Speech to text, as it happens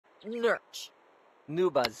Lurch.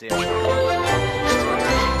 Nubazil.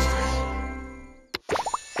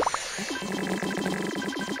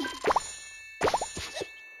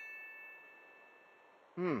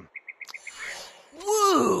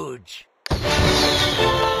 Wooge.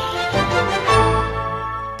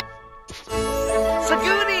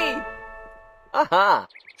 Saguni. Uh-huh.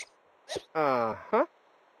 Uh-huh.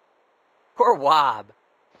 Poor Wob.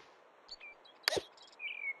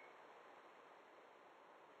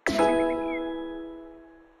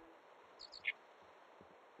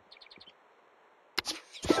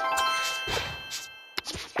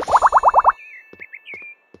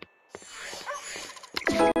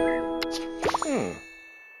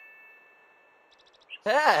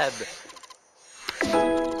 Heb.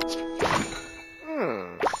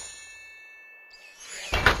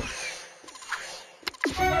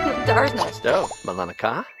 Darsna. Sto.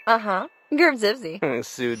 Malanaka. Uh-huh. Gerbzivzi.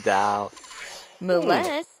 Sudal.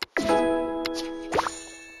 Mules.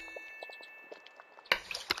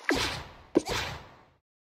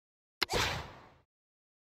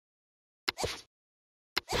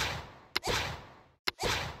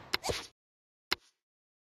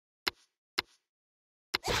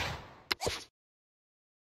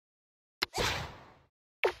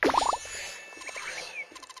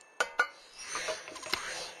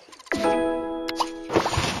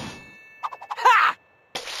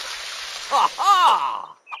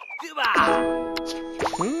 Ha-ha! Duba!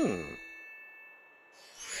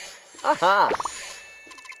 Aha!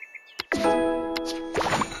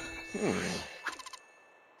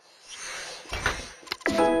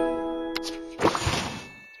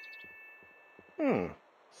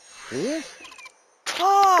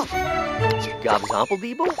 Ah! Gobzample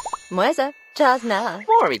Debo? Moesa. Chasna.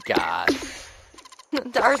 Mormigod.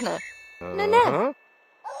 Darsna. Nana.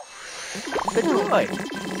 Bedoy.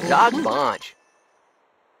 Dog Bunch.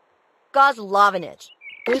 Gozlovinich.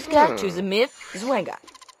 Uska. Chuzamith. Zwenga.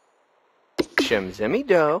 Shemzemi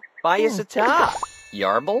Do. Bayasata.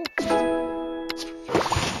 Yarble.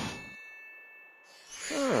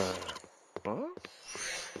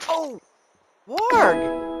 Oh!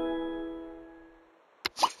 Warg!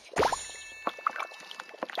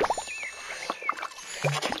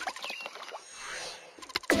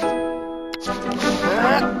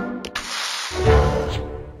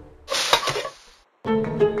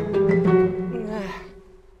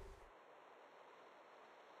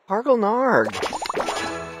 Hargle Narg.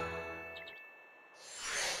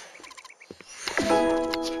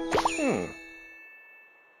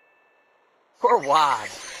 Poor Wad.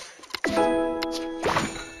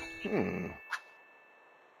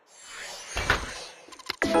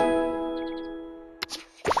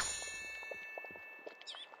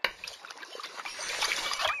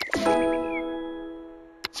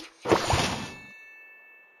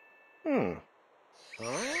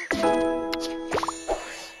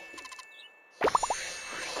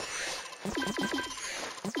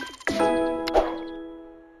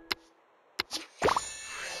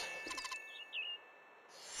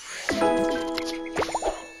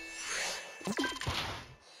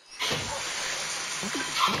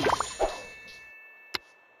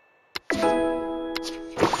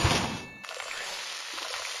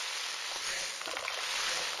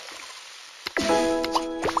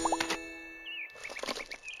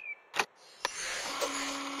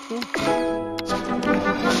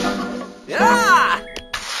 Yeah!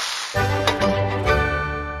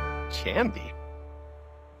 Chamby.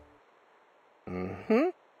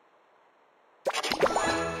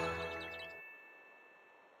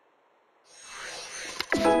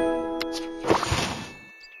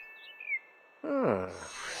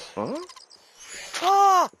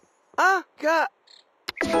 Oh! Ah! God!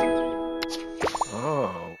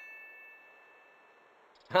 Oh.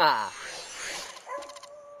 Ha!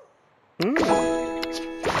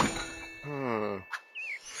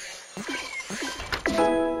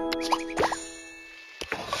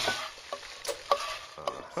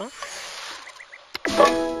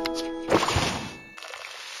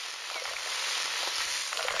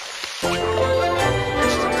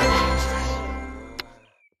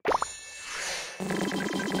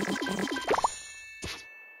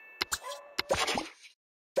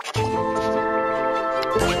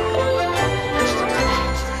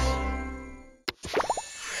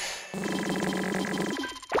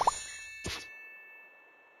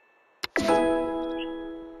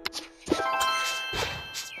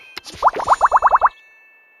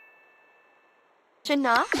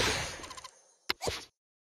 Chana.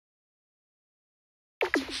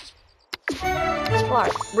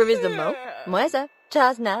 Clark. Rivers the Mo. Moesa.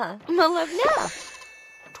 Chasna. Malavna.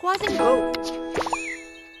 Twasn't go.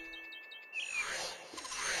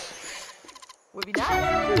 Would be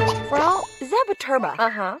nice. Frau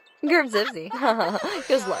Zabaturba. Gerbzibzi.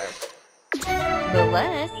 Guzler.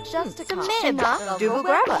 Meles. Just a Chana. Dubu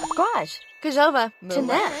Graba. Gosh. Kajova.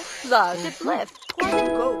 Tanet. Zog. Lift.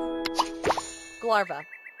 Go. Glarva.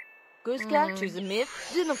 Guzka. Choose a myth.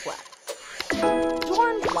 Dinaflat.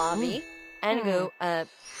 Jorn Lobby. And go,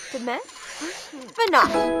 Tamet.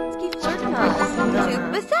 Vanash. Ski Flirtnas. Tube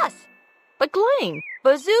Basas. Bagling.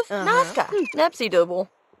 Bazoof. Nazca. Nepsi Double.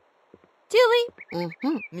 Tilly.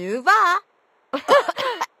 Muva.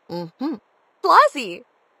 Flossie.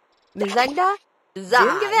 Mizagda.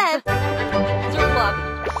 Zungavet. Zerflavi.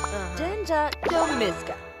 Denja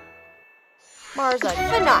Domiska. Marza.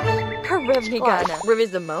 Vanash. Karivnigana.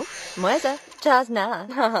 Rivizamo. Mweza. Chazna.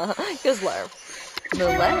 Guzler.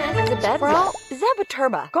 Milenis. Zabedra.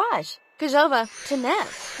 Zabaturba. Gosh. Kajova. Tanes.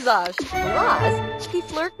 Zosh. Laz. Ski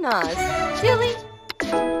Flirtnaz. Tilly.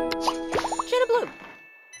 Chinablue.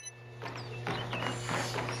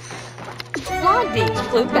 Flogby.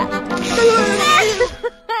 Flute Bat.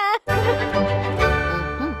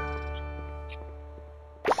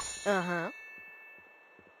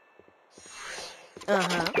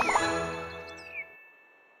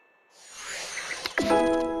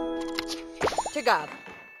 Tagab.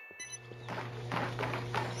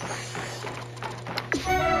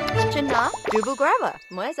 Chana. Dubu Grava.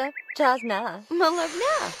 Mweza. Chazna.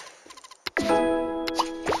 Malavna.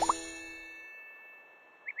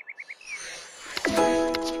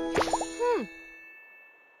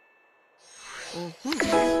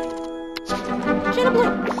 Chinablue.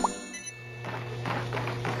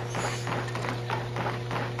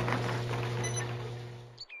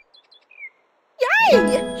 Yay!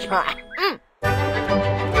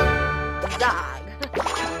 Zog.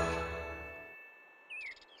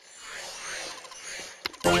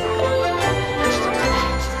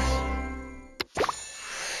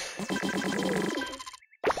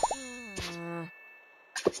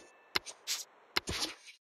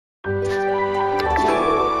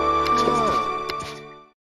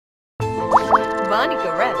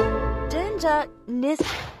 Vonica Rev. Denja Nis.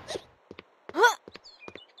 Huh.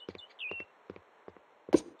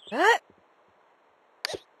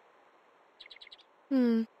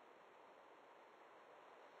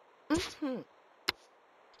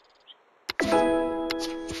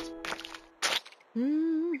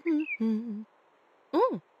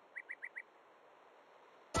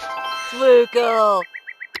 Flukel.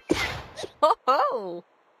 Ho ho.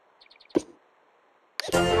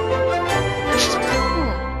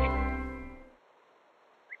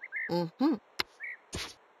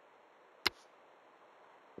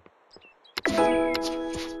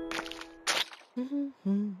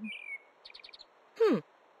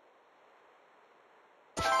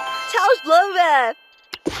 Tausch Blowbath.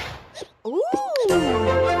 Ooh.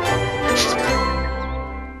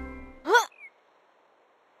 Huh.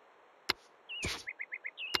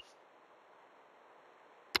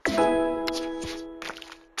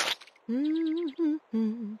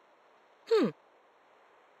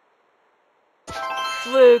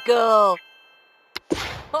 Flukel.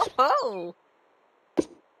 Ho ho.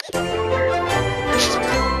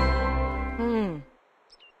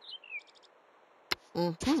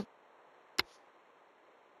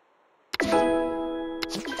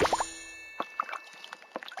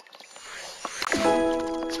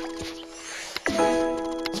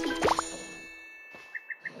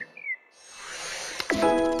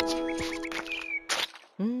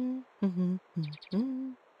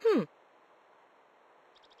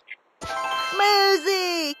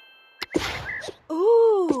 Music.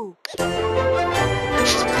 Ooh.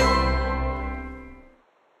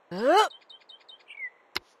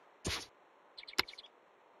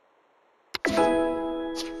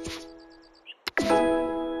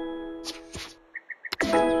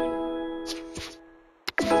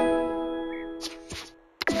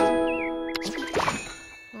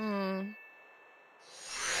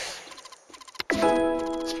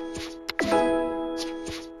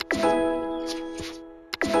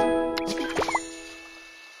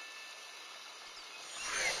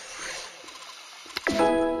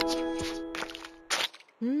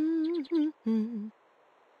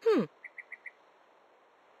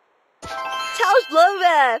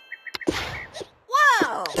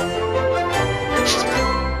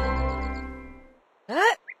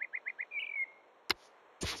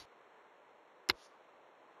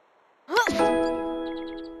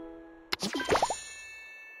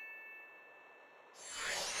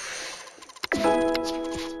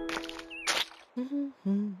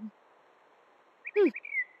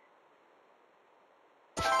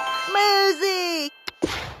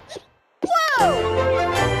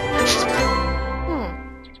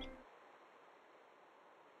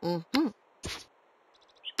 Mm-hmm.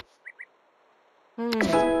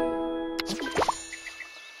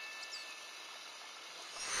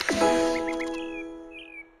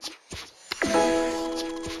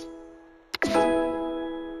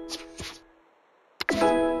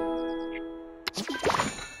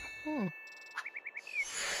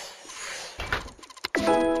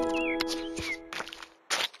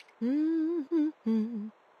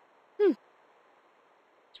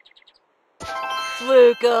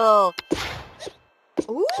 Swookle.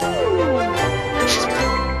 Ooh.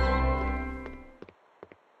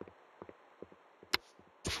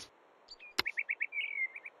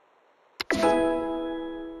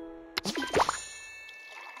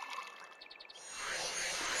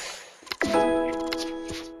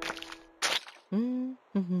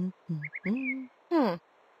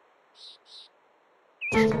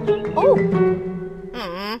 Oh.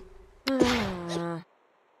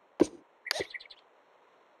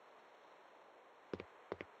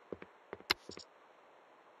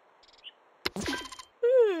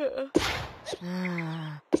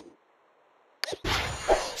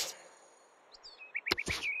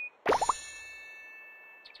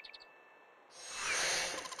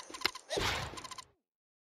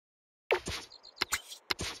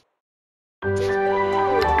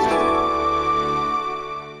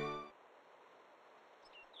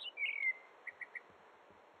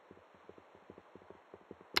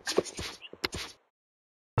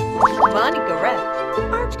 Bonnie Garrett.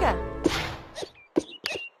 Archka.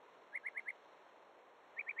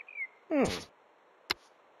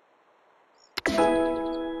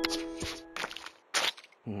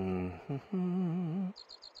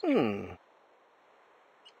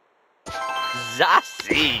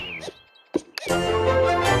 Zasim.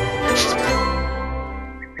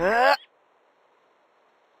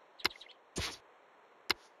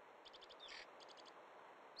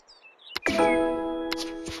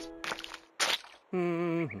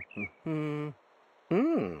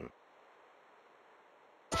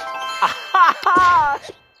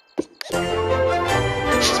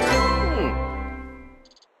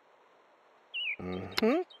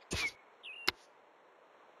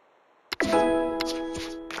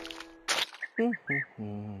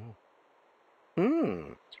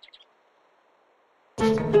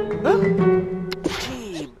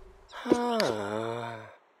 Jeeb.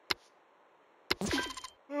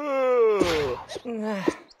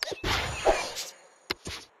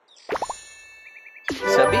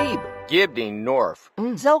 Sabib. Gibding Norf.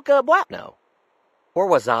 Zelka Bwapno.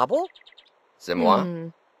 Orwazabal.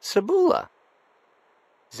 Zimwa. Sabula.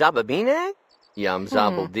 Zababine. Yum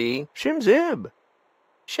Zabal D. Shimzib.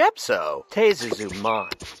 Shepso. Tezazuman.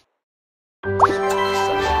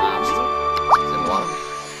 Zimwa.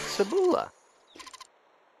 Sabula.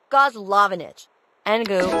 Gozlovanich.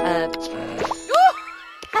 Angu,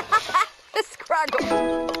 Scruggle.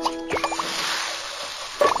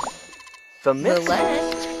 Famis.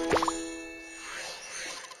 Lilith.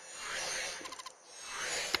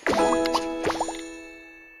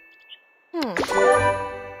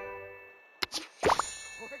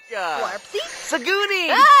 Warpsy. Saguni.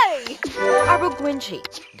 Hey! Arbogwinchi.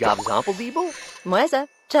 Gobzomple Beeble. Mweza.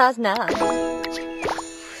 Chazna.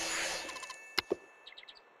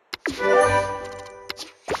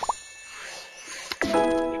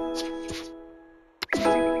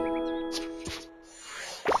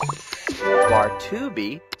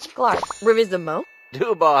 Bartubi. Clark. Rivizamo.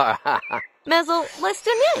 Dubar. Mezel.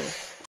 Listonin.